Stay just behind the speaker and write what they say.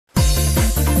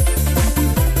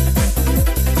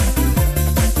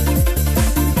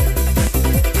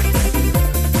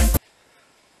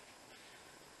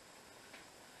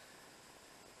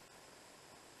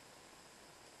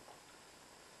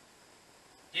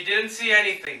You didn't see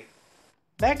anything.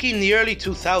 Back in the early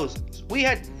 2000s, we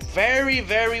had very,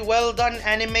 very well done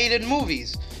animated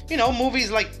movies. You know, movies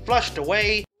like Flushed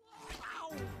Away.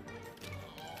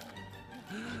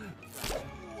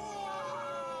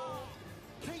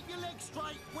 Keep your legs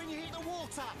straight when you hit the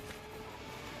water.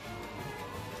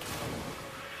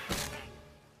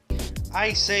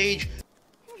 Ice Age.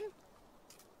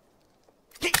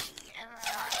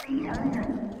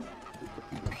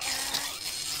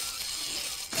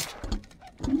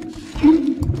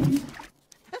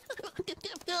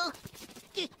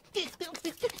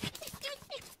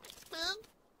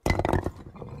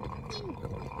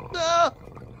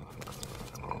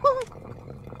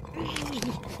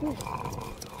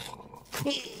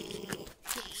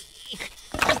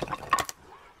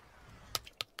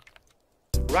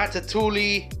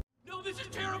 Ratatouille. No, this is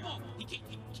terrible.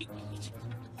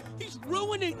 He's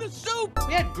ruining the soup.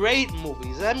 We had great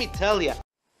movies, let me tell ya.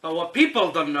 But what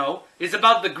people don't know is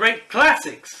about the great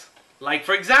classics. Like,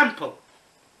 for example...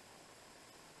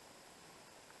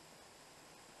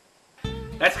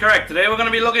 That's correct. Today we're going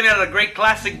to be looking at a great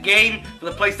classic game for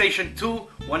the PlayStation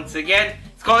 2. Once again,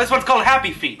 this one's called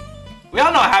Happy Feet. We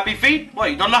all know Happy Feet.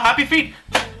 What, you don't know Happy Feet?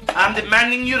 I'm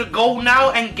demanding you to go now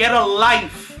and get a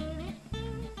life.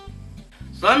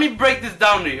 So let me break this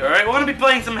down to you, alright? We're going to be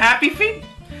playing some Happy Feet,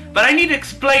 but I need to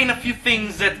explain a few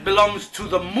things that belongs to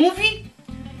the movie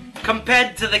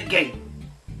compared to the game.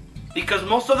 Because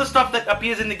most of the stuff that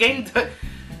appears in the game,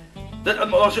 the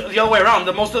other way around,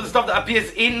 most of the stuff that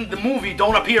appears in the movie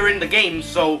don't appear in the game,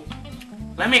 so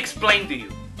let me explain to you.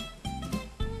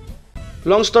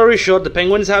 Long story short, the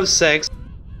penguins have sex.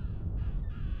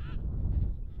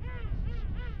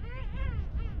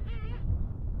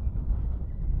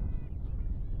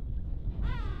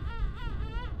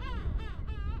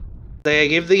 They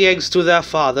give the eggs to their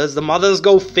fathers, the mothers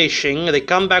go fishing, they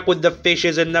come back with the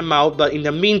fishes in their mouth, but in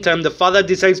the meantime the father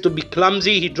decides to be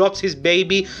clumsy, he drops his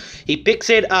baby, he picks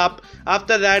it up.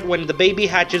 After that, when the baby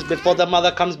hatches before the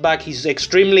mother comes back, he's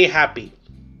extremely happy.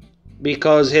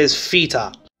 Because his feet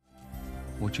are.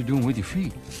 What you doing with your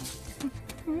feet?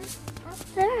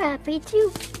 They're happy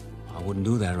too. I wouldn't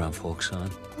do that around folks, son.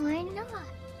 Why not?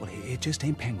 Well, it just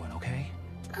ain't penguin, okay?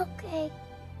 Okay.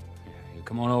 You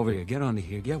come on over here, get under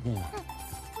here, get warm.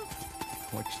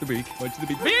 Watch the beak, watch the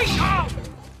beak. Beak! Oh!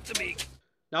 The beak!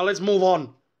 Now let's move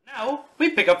on. Now, we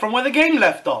pick up from where the game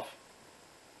left off.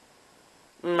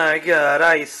 My god,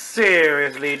 I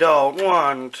seriously don't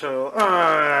want to.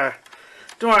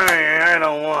 Dwayne, I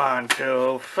don't want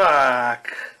to.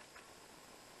 Fuck.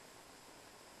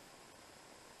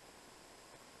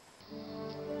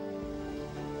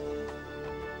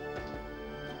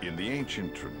 In the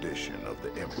ancient tradition of the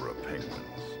Emperor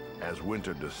Penguins, as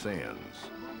winter descends,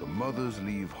 the mothers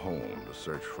leave home to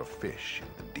search for fish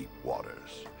in the deep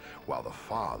waters, while the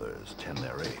fathers tend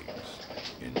their eggs,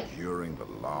 enduring the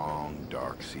long,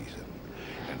 dark season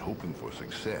and hoping for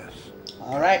success.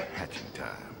 Alright. Hatching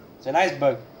time. It's an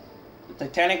iceberg. The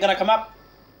Titanic gonna come up?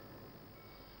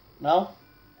 No?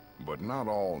 But not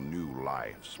all new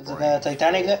life Is it the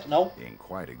Titanic? No? in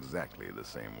quite exactly the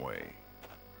same way.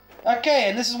 Okay,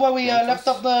 and this is where we left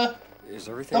up the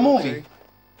movie. Okay?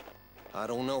 I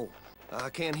don't know. I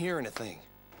can't hear anything.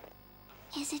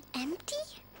 Is it empty?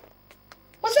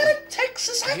 Was that a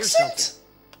Texas I hear accent?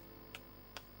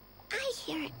 I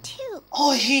hear it too.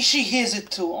 Oh, she hears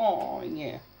it too. Oh,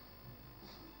 yeah.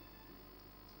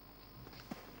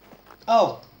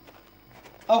 Oh.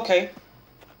 Okay.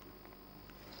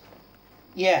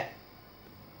 Yeah.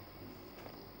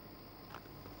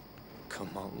 Come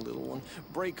on, little one.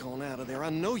 Break on out of there. I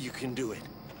know you can do it.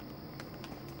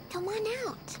 Come on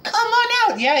out. Come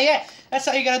on out! Yeah. That's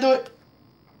how you gotta do it.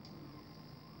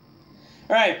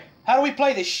 Alright, how do we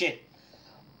play this shit?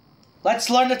 Let's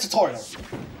learn the tutorial.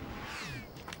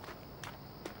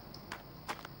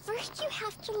 First you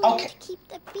have to learn Okay. to keep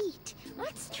the beat.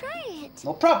 Let's try it.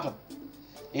 No problem.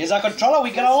 Here's our controller,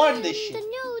 we gotta learn this shit. The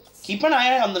notes. Keep an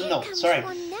eye on the Here notes, comes alright.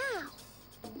 one now.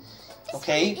 This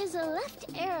Okay. one is a left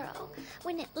arrow.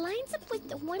 When it lines up with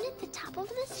the one at the top of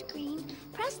the screen,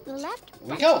 press the left Here we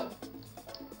button. go.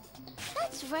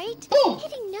 That's right. Boom.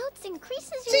 Hitting notes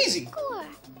increases It's your easy. score.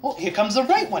 Oh, here comes the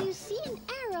right If one. you see an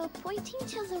arrow pointing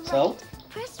to the So, right,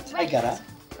 press I right. gotta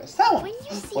press that one. When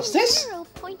you see What's an this? arrow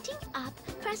pointing up,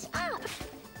 press up.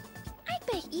 I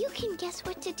bet you can guess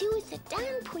what to do with the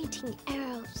down pointing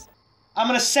arrows. I'm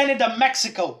gonna send it to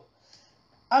Mexico.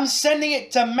 I'm sending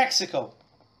it to Mexico.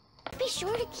 Be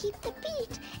sure to keep the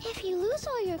beat. If you lose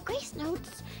all your grace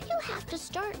notes, you'll have to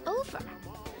start over.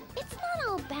 It's not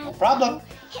all bad. No problem.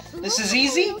 Hit This is multiple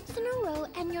easy. notes in a row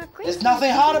and your grace There's nothing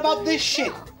notes hard will about go this as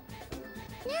shit. well.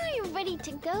 Now you're ready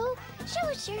to go. Show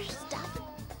us your stuff.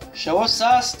 Show us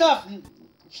our stuff.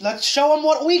 Let's show them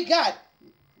what we got.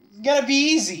 It's gotta be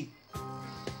easy.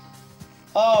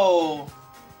 Oh.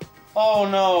 Oh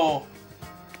no.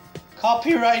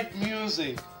 Copyright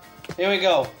music. Here we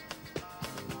go.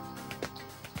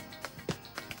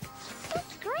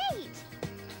 That's great.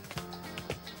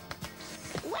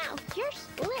 Wow, you're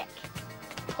slick.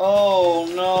 Oh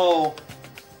no.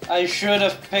 I should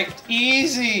have picked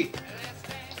easy.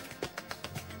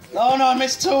 Oh no, I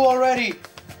missed 2 already.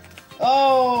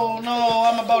 Oh no,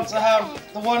 I'm about to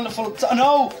have the wonderful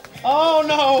no. Oh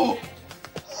no.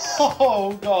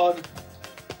 Oh god.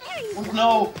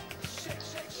 No.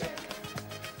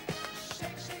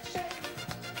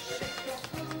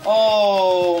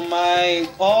 Oh my.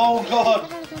 Oh god.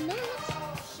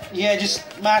 Yeah,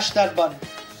 just mash that button.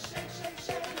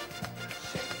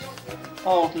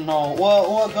 Oh no.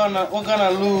 We're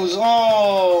gonna lose.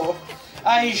 Oh,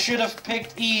 I should have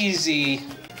picked easy.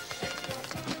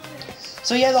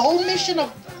 So yeah, the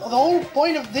whole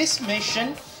point of this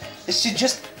mission is to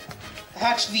just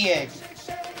hatch the egg.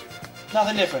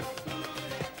 Nothing different.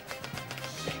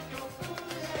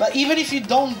 But even if you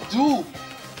don't do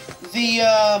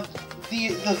the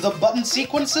button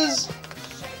sequences,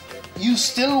 you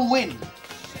still win,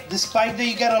 despite that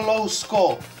you get a low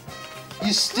score.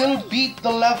 You still beat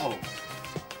the level.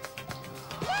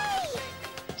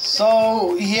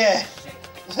 So yeah,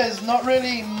 there's not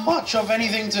really much of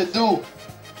anything to do.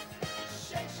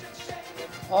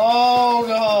 Oh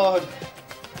god.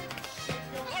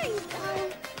 There you go.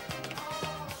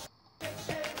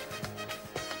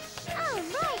 All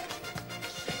right.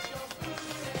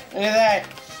 Look at that.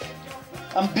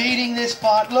 I'm beating this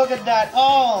part. Look at that.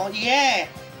 Oh yeah.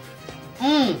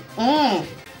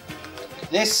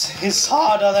 This is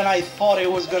harder than I thought it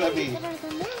was gonna be. Better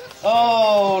than that.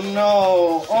 Oh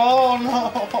no. Oh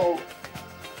no.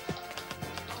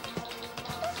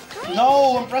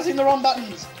 No, I'm pressing the wrong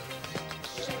buttons.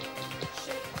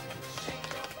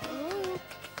 Ooh.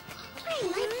 I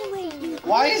like the way you.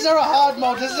 Why is there a hard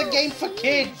mode? This is a game for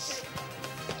kids.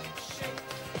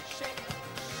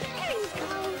 There you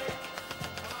go.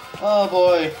 Oh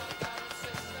boy.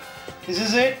 This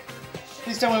is it?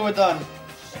 Please tell me we're done.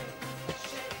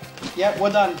 Yep,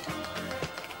 we're done.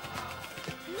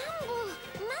 Mumble,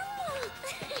 mumble.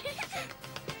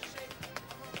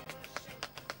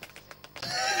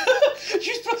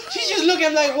 She's just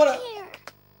looking like what a... Here.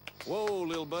 Whoa,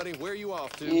 little buddy, where you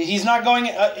off to? He's not going...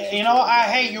 you know what? I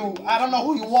hate you. I don't know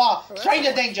who you are.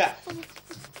 Stranger danger.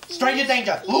 Stranger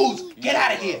danger. Lose. Get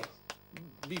out of here.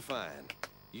 Be fine.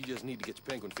 You just need to get your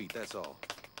penguin feet, that's all.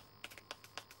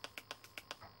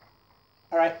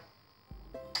 Alright.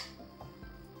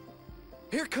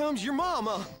 Here comes your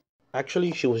mama.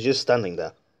 Actually, she was just standing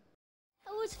there.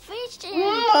 I was fishing.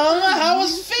 Mama, how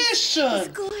was It's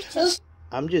fishing? gorgeous.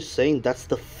 I'm just saying that's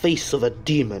the face of a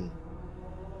demon.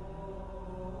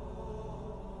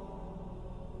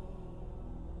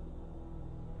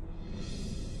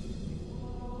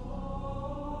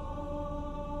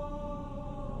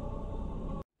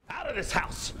 Out of this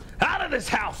house! Out of this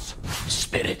house!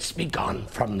 Spirits be gone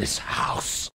from this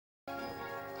house.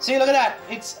 See, look at that.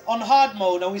 It's on hard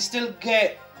mode and we still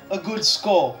get a good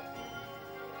score.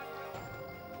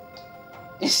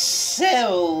 It's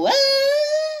so...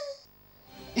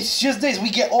 It's just this.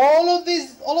 We get all of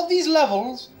these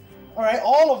levels. Alright,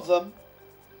 all of them.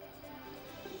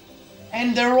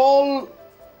 And they're all...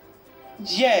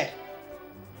 Yeah.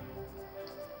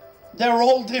 They're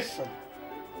all different.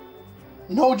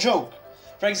 No joke.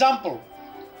 For example,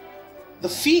 the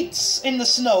feet in the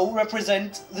snow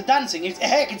represent the dancing.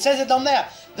 Heck, it says it down there.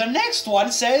 The next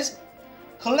one says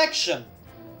collection,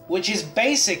 which is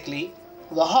basically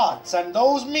the hearts, and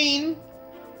those mean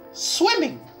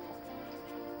swimming.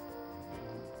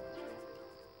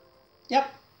 Yep,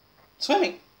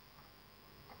 swimming.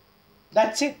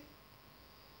 That's it.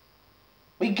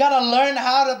 We gotta learn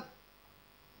how to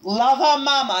love our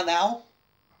mama now.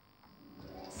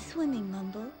 Swimming,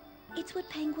 Mumble. It's what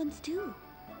penguins do.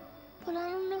 But I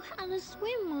don't know how to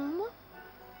swim, Mama.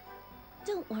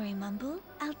 Don't worry, Mumble.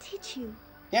 I'll teach you.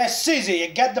 Yes, Susie, you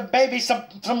get the baby some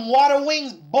water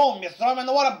wings, boom, you throw him in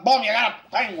the water, boom, you got a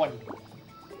penguin.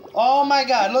 Oh my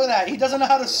god, look at that. He doesn't know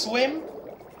how to swim.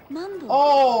 Mumble.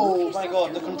 Oh move my yourself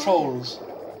god, the through controls.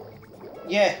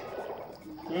 Yeah.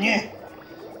 Yeah.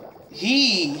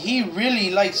 He really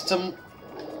likes to...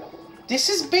 This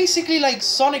is basically like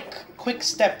Sonic quick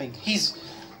stepping. He's...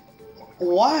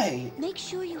 Why? Make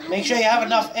sure you have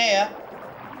enough air.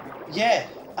 Yeah.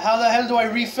 How the hell do I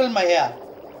refill my air?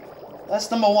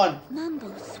 That's number one.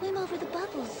 Mumble, swim over the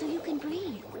bubbles so you can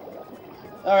breathe.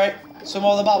 Alright, swim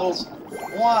over the bubbles.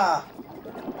 Wow.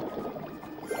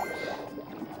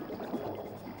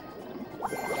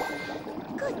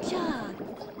 Good job.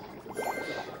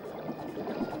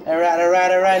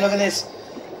 Alright, look at this.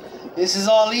 This is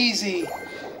all easy.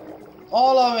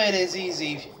 All of it is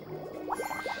easy.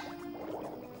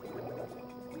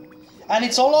 And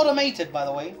it's all automated, by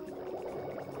the way.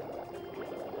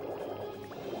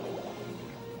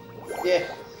 Yeah,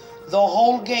 the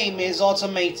whole game is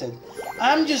automated.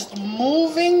 I'm just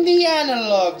moving the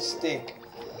analog stick.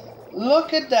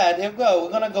 Look at that. Here we go.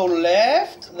 We're gonna go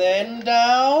left, then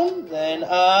down, then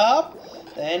up,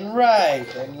 then right,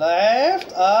 and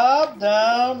left, up,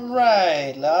 down,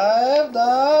 right, left,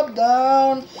 up,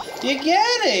 down. You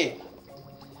get it?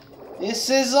 This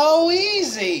is so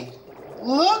easy.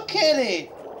 Look at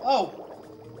it. Oh,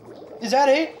 is that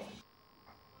it?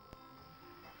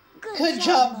 Good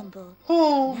job. Mumble.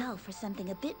 Oh. Now for something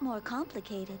a bit more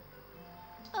complicated.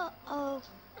 Uh-oh.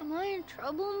 Am I in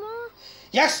trouble, Ma?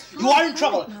 Yes, you are in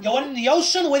trouble. You went in the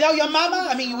ocean without your mama.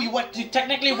 I mean, you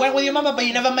technically went with your mama, but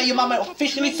you never met your mama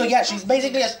officially. So yeah, she's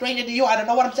basically a stranger to you. I don't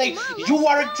know what I'm saying. You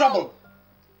are in trouble.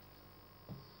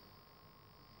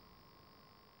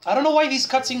 I don't know why these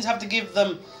cutscenes have to give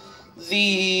them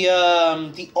the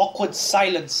awkward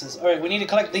silences. All right, we need to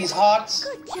collect these hearts.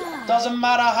 Good job. Doesn't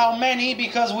matter how many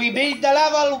because we beat the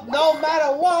level no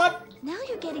matter what. Now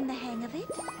you're getting the hang of it.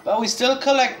 But we still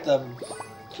collect them.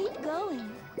 Keep going.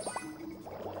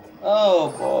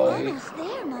 Oh boy. Almost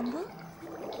there, Mumble.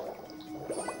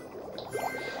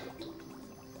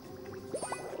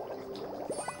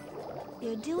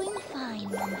 You're doing fine,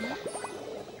 Mumble.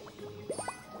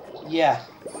 Yeah.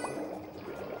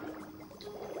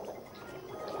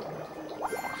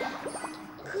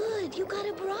 Good, you got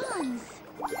a bronze.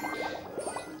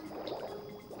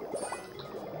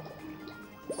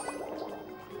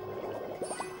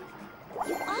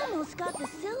 You almost got the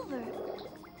silver.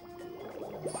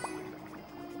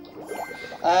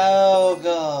 Oh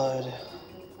god.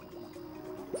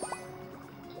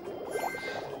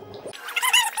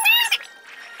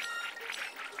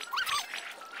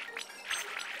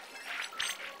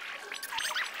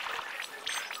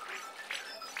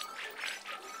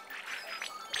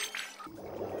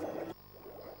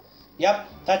 Yep,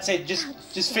 that's it.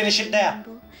 Just finish it there.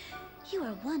 Mumble. You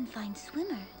are one fine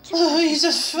swimmer. Oh, he's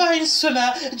a fine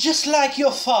swimmer, just like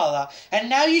your father. And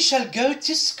now you shall go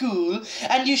to school,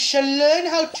 and you shall learn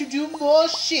how to do more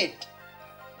shit.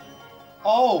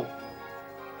 Oh.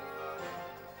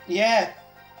 Yeah.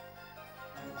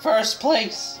 First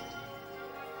place.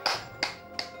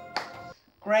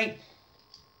 Great.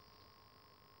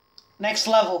 Next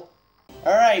level.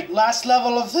 Alright, last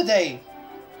level of the day.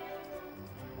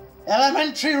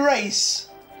 Elementary race.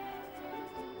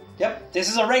 Yep, this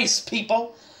is a race,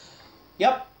 people.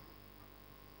 Yep.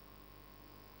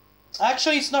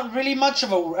 Actually, it's not really much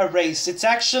of a race. It's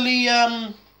actually,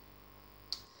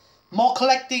 more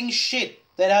collecting shit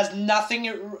that has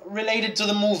nothing related to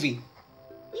the movie.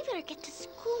 We better get to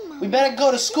school, Mumble. We better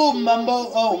go to school,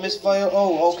 Mumbo. Oh, Miss Viola.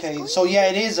 Oh, okay. So, yeah,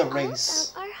 it is a All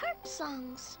race. about our heart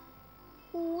songs.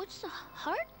 What's a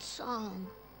heart song?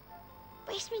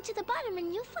 Race me to the bottom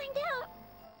and you'll find out.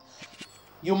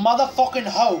 You motherfucking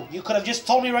hoe. You could have just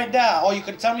told me right there, or you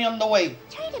could tell me on the way.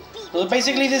 Try to beat So me.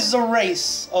 basically, this is a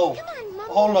race. Oh, Come on,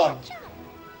 Mumble. hold on. Catch up.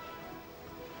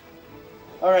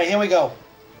 Alright, here we go.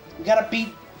 We gotta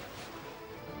beat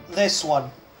this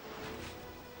one.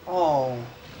 Oh,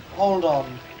 hold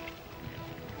on.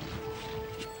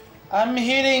 I'm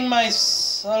hitting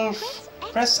myself.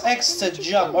 Press X to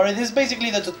jump. Alright, this is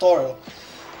basically the tutorial.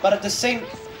 But at the same...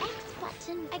 Press X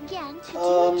button again to do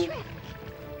a trick.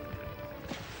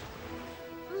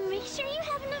 Make sure you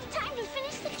have enough time to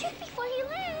finish the trick before you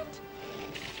land.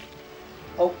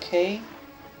 Okay.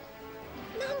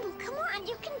 Mumble, come on,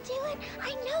 you can do it.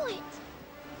 I know it.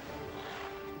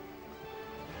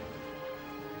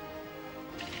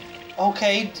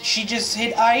 Okay, she just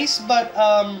hit ice, but,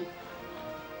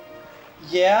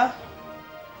 yeah.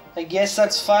 I guess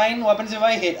that's fine. What happens if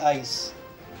I hit ice?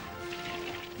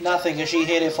 Nothing, because she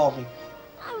hit it for me.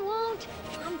 I won't.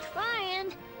 I'm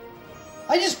trying.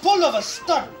 I just pulled off a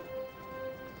stunt!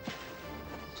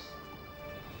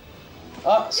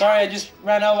 Oh, sorry, I just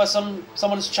ran over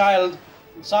someone's child.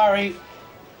 I'm sorry.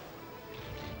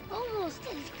 Almost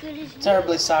as good as you.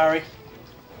 Terribly sorry.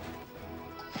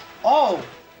 Oh!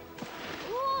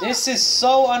 Whoa. This is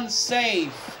so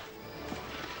unsafe.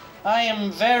 I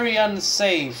am very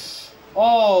unsafe.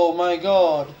 Oh my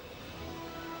god.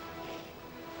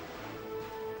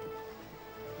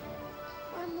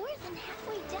 We're more than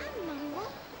halfway done,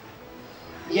 Mumble.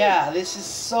 Yeah, this is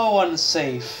so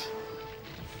unsafe.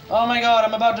 Oh my god,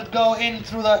 I'm about to go in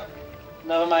through the...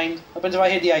 Never mind. What happens if I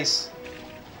hit the ice?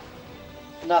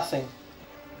 Nothing.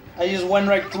 I just went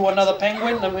right through another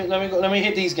penguin. Let me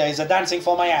hit these guys. They're dancing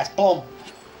for my ass. Boom.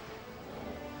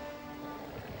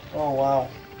 Oh wow.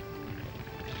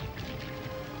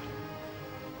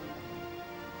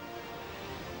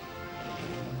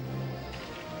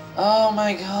 Oh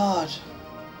my god.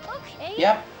 Okay.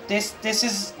 Yep. This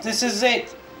is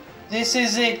it. This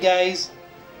is it, guys.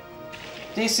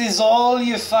 This is all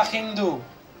you fucking do.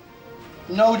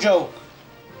 No joke.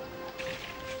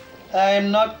 I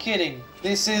am not kidding.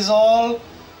 This is all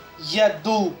you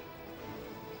do.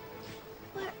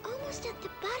 We're almost at the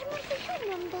bottom of the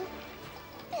hill, Mumble.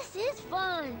 This is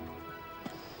fun.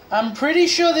 I'm pretty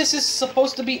sure this is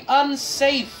supposed to be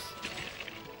unsafe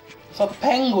for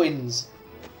penguins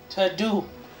to do.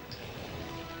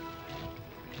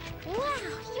 Wow,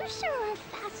 you sure are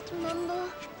fast, Mumble.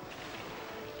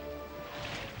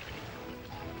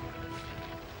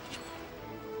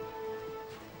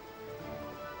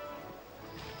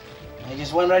 I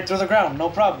just went right through the ground, no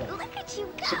problem. Look at you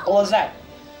go. Simple as that.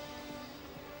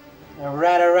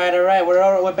 Alright.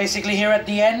 We're basically here at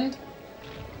the end.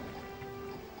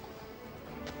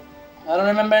 I don't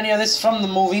remember any of this from the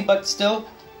movie, but still,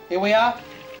 here we are.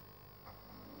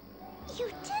 You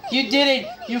did it. You did it.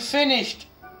 You finished.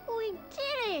 We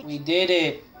did it. We did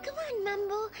it. Come on,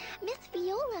 Mumble. Miss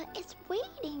Viola is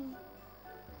waiting.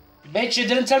 Bet you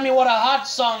didn't tell me what a hot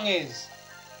song is.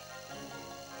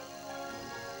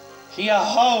 She a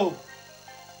hoe.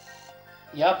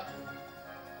 Yup.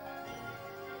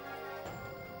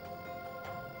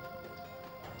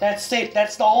 That's it.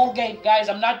 That's the whole game, guys.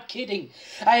 I'm not kidding.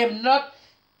 I am not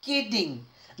kidding.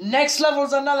 Next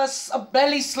level's another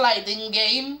belly sliding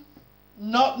game.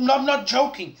 Not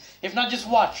joking. If not, just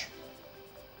watch.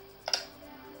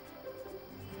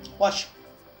 Watch.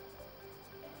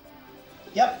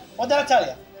 Yep. What did I tell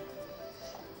you?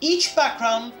 Each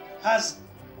background has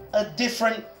a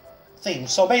different theme.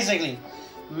 So basically,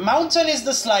 mountain is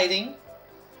the sliding,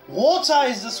 water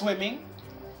is the swimming,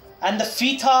 and the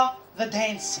feet are the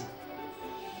dancing.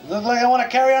 Look like I want to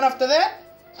carry on after that?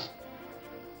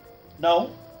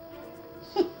 No.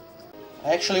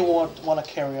 I actually want to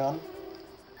carry on.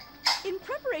 In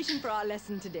preparation for our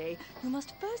lesson today, you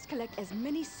must first collect as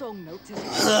many song notes as you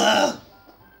can.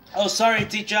 Oh, sorry,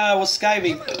 teacher. I was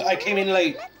skiving. I came in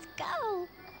late. Let's go.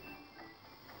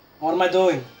 What am I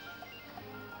doing?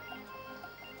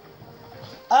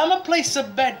 I'm gonna place a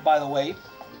bet, by the way.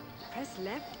 Press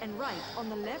left and right on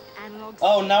the left analog.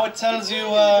 Oh, now it tells you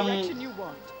the direction you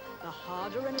want. The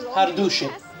harder and how to do you shit.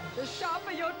 press, the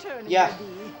sharper your turn Yeah. will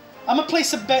be. I'm gonna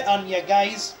place a bet on you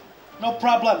guys. No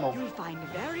problemo. You'll find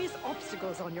various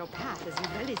obstacles on your path as you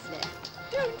belly sled.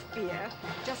 Don't fear.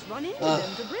 Just run into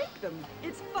them to break them.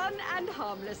 It's fun and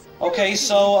harmless. Okay,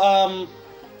 so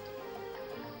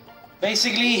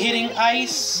basically hitting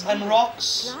ice and rocks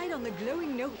Slide on the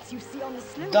glowing notes you see on the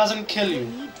slope. doesn't kill You you.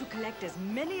 need to collect as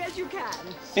many as you can.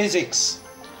 Physics.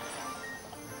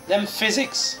 Them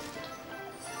physics.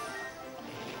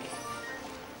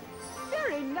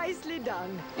 Very nicely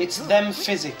done. It's Good. them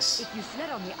physics. If you sled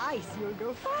on the ice, you'll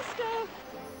go faster.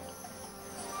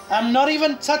 I'm not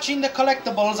even touching the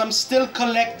collectibles, I'm still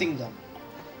collecting them.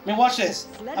 I mean, watch this.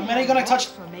 I'm really gonna touch...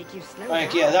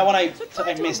 Alright, yeah, that one I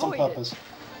missed on purpose.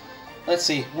 Let's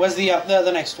see, where's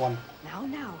the next one?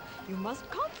 Now, you must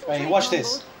concentrate. Right, watch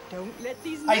this. Don't let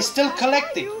these I notes still pass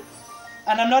collect by it. you.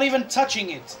 And I'm not even touching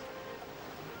it.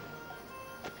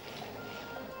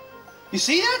 You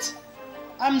see that?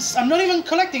 I'm not even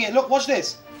collecting it. Look, watch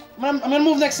this. I'm gonna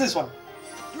move next to this one.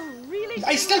 You're really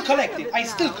I still collect it. I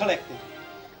still collect it.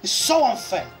 It's so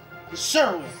unfair. It's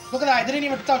so rude. Look at that. I didn't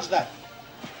even touch that.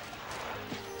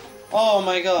 Oh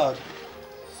my god.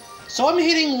 So I'm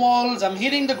hitting walls, I'm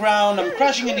hitting the ground, I'm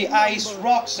crashing in the ice,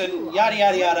 rocks, and yada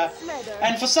yada yada.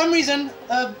 And for some reason,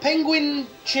 a penguin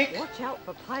chick Watch out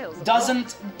for piles of doesn't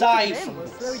rocks. die Them from will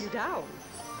this. slow you down.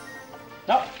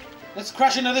 No, let's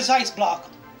crash into this ice block.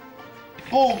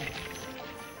 Boom.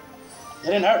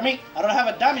 Didn't hurt me. I don't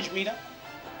have a damage meter.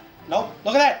 Nope,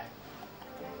 look at that.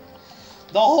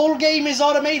 The whole game is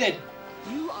automated.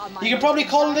 You are my You can probably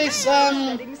call this,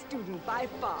 sledding student by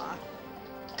far.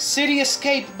 City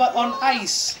Escape, but on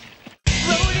ice.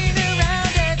 Rolling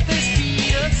around at the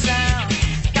speed of sound.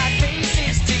 Got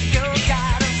places to go,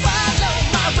 gotta follow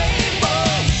my rainbow.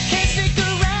 Can't stick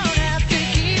around, have to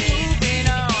keep moving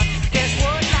on. Guess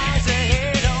what lies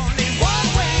ahead? Only one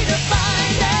way to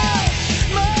find out.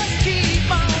 Must keep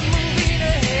on moving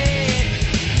ahead.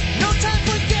 No time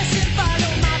for guessing,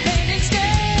 follow my plan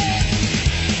instead.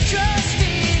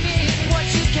 Trusting in what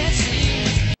you can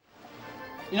see.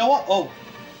 You know what? Oh.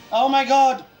 Oh my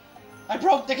god! I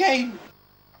broke the game!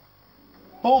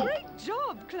 Boom! Great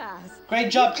job, class.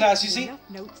 Great job, class, you see? Enough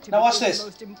notes to Now watch begin this. The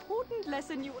most important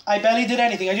lesson you... I barely did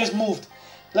anything, I just moved.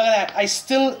 Look at that, I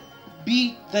still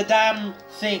beat the damn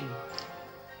thing.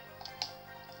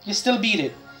 You still beat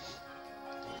it.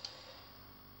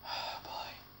 Oh boy.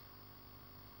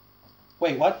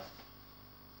 Wait, what?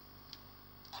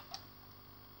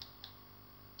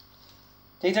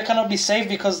 Data cannot be saved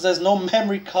because there's no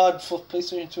memory card for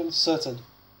PlayStation 2 inserted.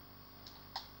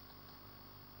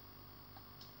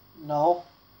 No.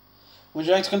 Would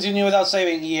you like to continue without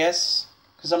saving? Yes.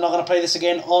 Because I'm not going to play this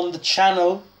again on the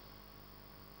channel.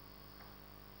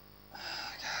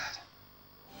 Oh, God.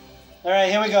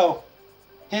 Alright, here we go.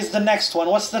 Here's the next one.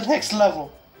 What's the next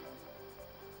level?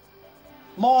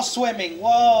 More swimming.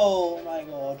 Whoa, my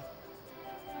God.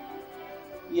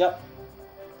 Yep.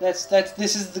 This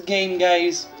is the game,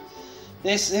 guys.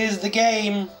 This is the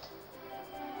game.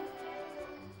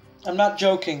 I'm not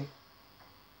joking.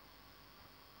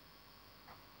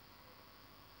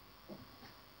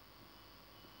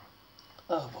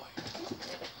 Oh boy.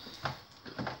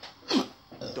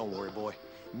 Don't worry, boy.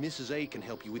 Mrs. A can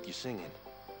help you with your singing.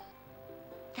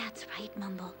 That's right,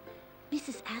 Mumble.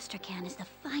 Mrs. Astrakhan is the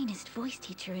finest voice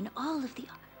teacher in all of the...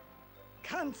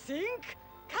 Can't sing?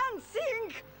 Can't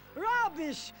sing?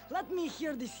 Rubbish! Let me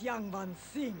hear this young one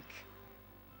sing.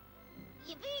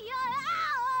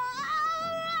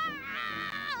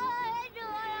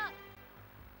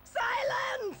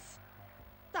 Silence!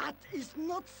 That is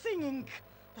not singing.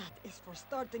 That is for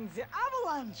starting the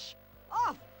avalanche.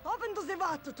 Off into the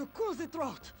water to cool the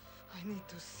throat. I need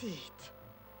to see it.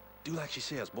 Do like she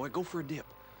says, boy. Go for a dip.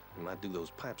 You might do those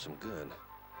pipes some good.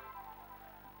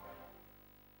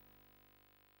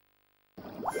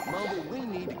 Mumble, we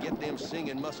need to get them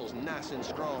singing muscles nice and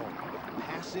strong.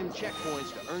 Pass them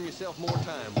checkpoints to earn yourself more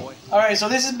time, boy. Alright, so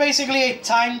this is basically a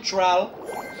time trial.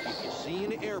 If you see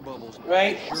any air bubbles,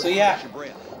 right? sure So yeah, catch your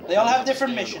breath. they all have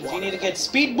different missions. You need to get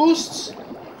speed boosts,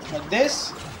 like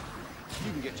this.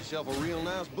 You can get yourself a real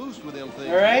nice boost with them things.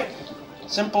 Alright,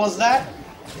 simple as that.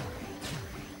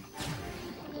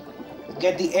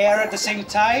 Get the air at the same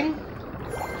time.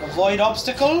 Avoid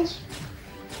obstacles.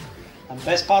 And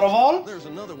best part of all, There's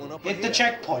another one up hit the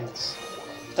ahead. checkpoints.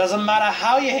 Doesn't matter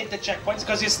how you hit the checkpoints,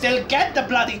 because you still get the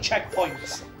bloody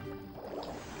checkpoints.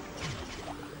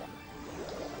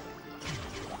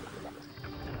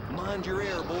 Mind your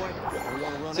air, boy. Don't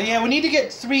wanna run So out. yeah, we need to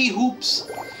get 3 hoops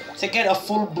to get a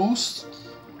full boost.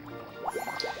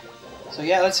 So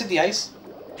yeah, let's hit the ice.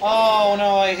 Oh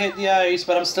no, I hit the ice,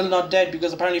 but I'm still not dead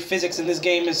because apparently physics in this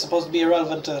game is supposed to be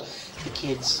irrelevant to the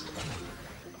kids.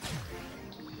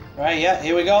 Right, yeah,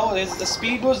 here we go. There's the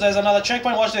speed boost. There's another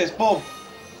checkpoint. Watch this. Boom.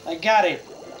 I got it.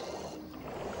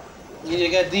 You need to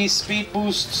get these speed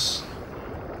boosts.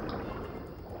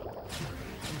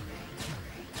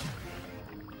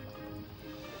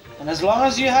 And as long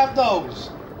as you have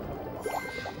those,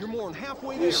 You're more than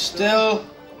halfway you there. still...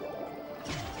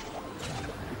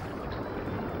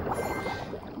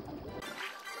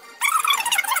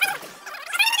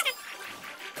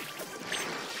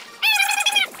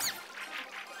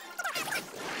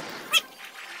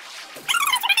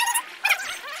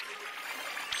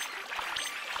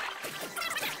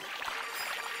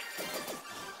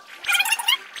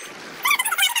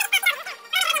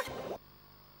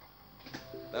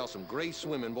 That was some great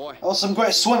swimming, boy. That was some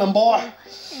great swimming, boy. Am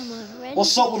I ready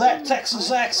What's to up with that join the Texas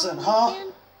party accent, once huh?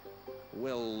 again?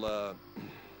 Well,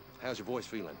 how's your voice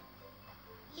feeling?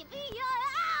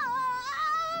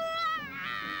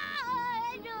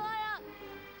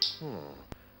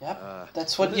 Yep,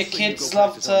 that's what your let's say you kids go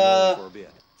love practice on your own for to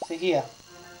a bit. hear.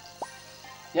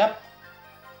 Yep.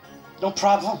 No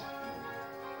problem.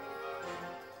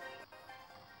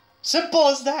 Simple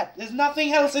as that. There's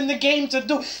nothing else in the game to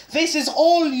do. This is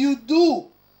all you do.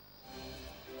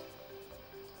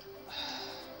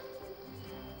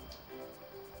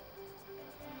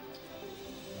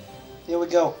 Here we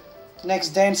go. Next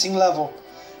dancing level.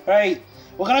 Right,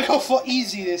 we're gonna go for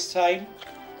easy this time.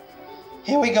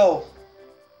 Here we go.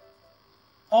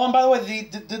 Oh, and by the way,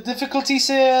 the difficulty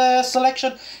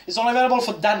selection is only available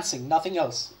for dancing, nothing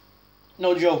else.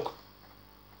 No joke.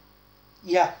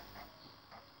 Yeah.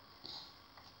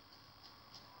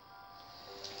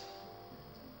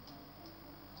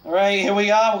 Alright, here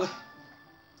we are.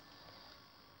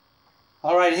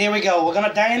 Alright, here we go. We're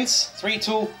gonna dance. 3,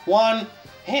 2, 1,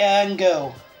 and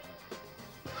go.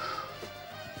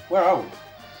 Where are we?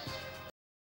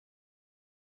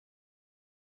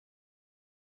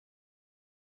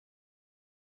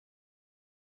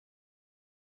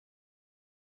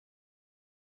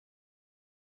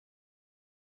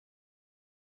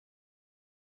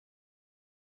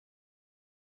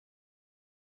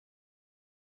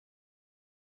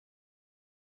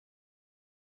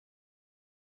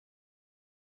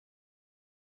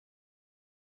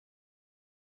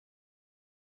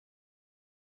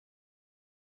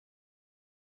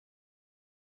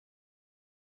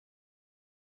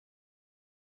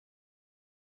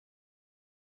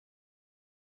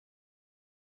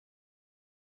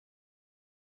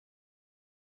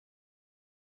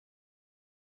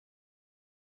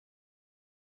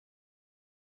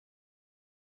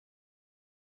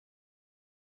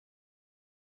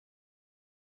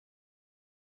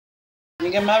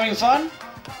 think I'm having fun?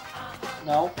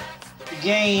 No.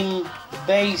 Game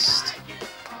based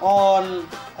on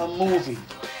a movie.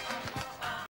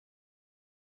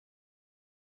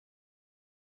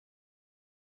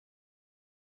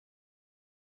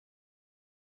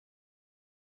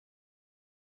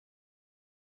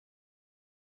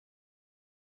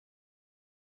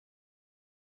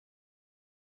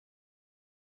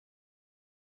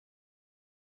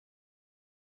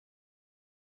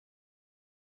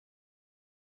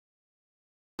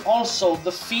 Also,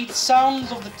 the feet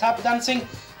sounds of the tap dancing,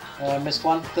 I missed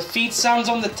one. The feet sounds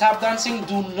on the tap dancing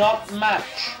do not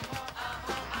match.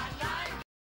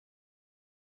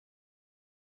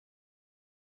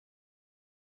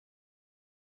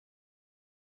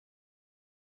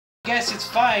 I guess it's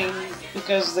fine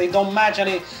because they don't match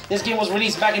any. This game was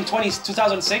released back in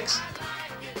 2006,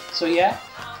 so yeah.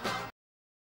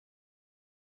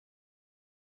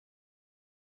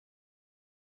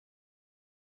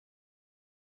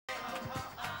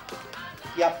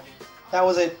 Yep, that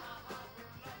was it.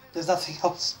 There's nothing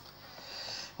else.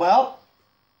 Well,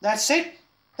 that's it.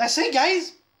 That's it,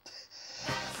 guys.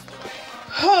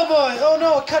 Oh boy, oh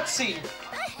no, a cutscene.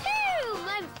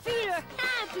 My feet are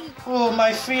happy. Oh,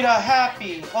 my feet are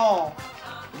happy. Oh.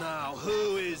 Now,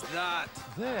 who is that?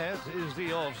 That is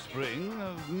the offspring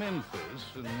of Memphis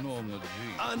and Norma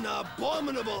Jean. An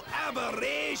abominable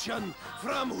aberration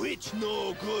from which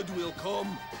no good will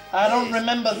come. I don't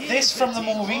remember this from the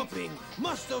movie. Hopping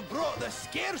must have brought the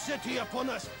scarcity upon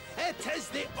us. It is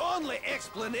the only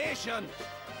explanation.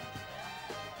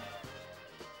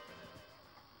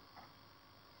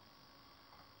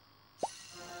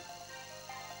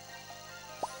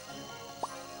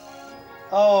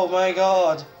 Oh my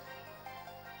god.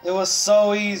 It was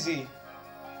so easy.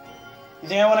 You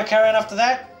think I want to carry on after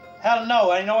that? Hell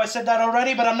no. I know I said that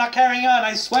already, but I'm not carrying on.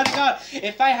 I swear to God,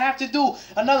 if I have to do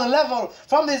another level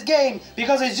from this game,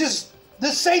 because it's just the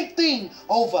same thing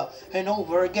over and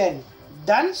over again.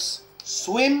 Dance,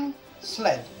 swim,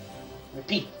 sled.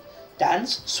 Repeat.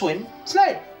 Dance, swim,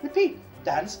 sled. Repeat.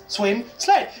 Dance, swim,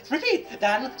 sled. Repeat.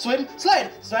 Dance, swim, sled.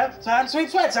 Dance, swim,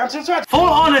 sled. Dance, swim, sled. Full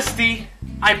honesty,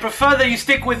 I prefer that you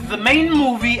stick with the main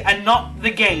movie and not the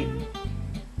game.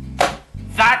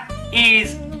 That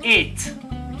is it.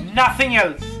 Nothing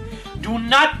else. Do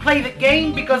not play the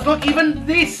game because look, even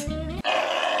this.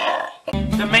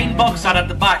 The main box art at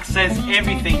the back says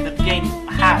everything that the game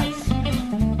has.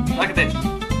 Look at this.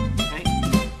 Okay.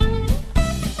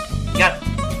 You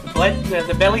got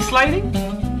the belly sliding,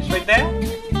 just right there.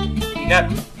 You got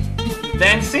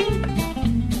dancing.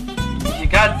 You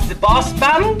got the boss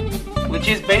battle, which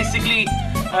is basically,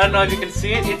 I don't know if you can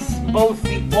see it, it's both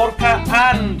the orca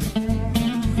and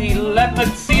the leopard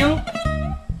seal,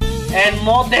 and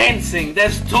more dancing.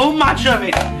 There's too much of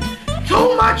it.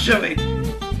 Too much of it.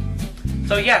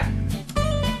 So yeah,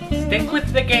 stick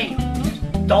with the game.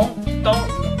 Don't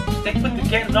stick with the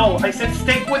game. No, I said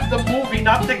stick with the movie,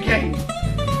 not the game.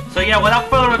 So yeah, without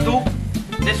further ado,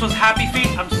 this was Happy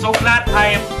Feet. I'm so glad I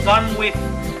am done with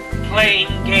playing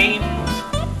games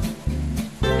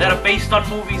that are based on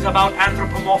movies about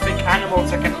anthropomorphic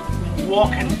animals that can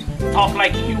walk and talk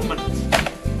like humans.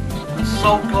 I'm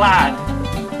so glad.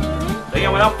 So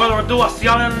yeah, without further ado, I'll see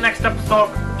you all in the next episode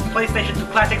of PlayStation 2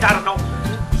 Classics. I don't know.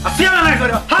 I'll see you in the next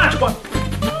video. Holla at you, boy.